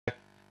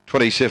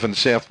27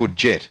 Southwood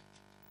Jet.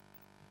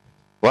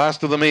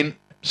 Last of them in,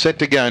 set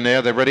to go now.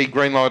 They're ready,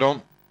 green light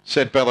on.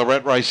 Set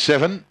Ballarat, race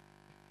 7.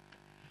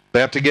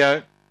 About to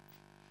go.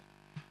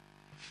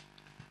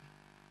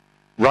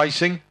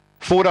 Racing.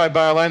 Fordo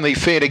Bale only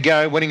fair to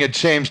go, winning at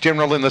Sam's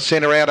General in the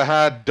centre, out of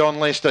hard. Don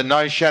Lester,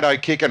 no shadow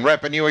kick, and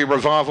Rapanui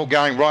Revival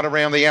going right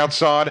around the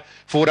outside.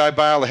 Fordo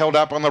Bale held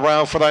up on the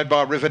rail, followed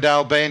by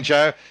Riverdale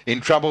Banjo.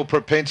 In trouble,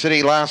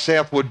 Propensity, last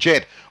Southwood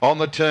Jet. On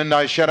the turn,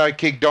 no shadow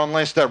kick, Don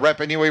Lester.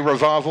 Rapanui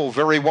Revival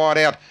very wide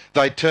out.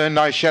 They turn,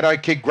 no shadow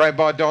kick, grabbed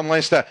by Don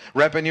Lester.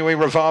 Rapanui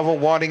Revival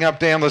winding up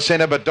down the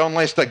centre, but Don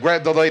Lester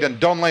grabbed the lead, and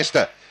Don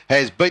Lester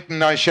has beaten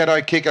No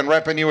Shadow Kick and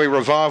Rapanui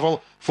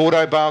Revival.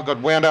 Fordo Bale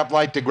got wound up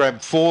late to grab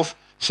 4th.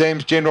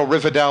 Sam's General,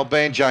 Riverdale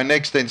Banjo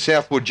next, then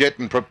Southwood Jet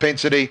and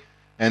Propensity.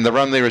 And the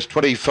run there is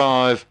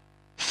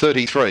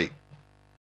 25.33.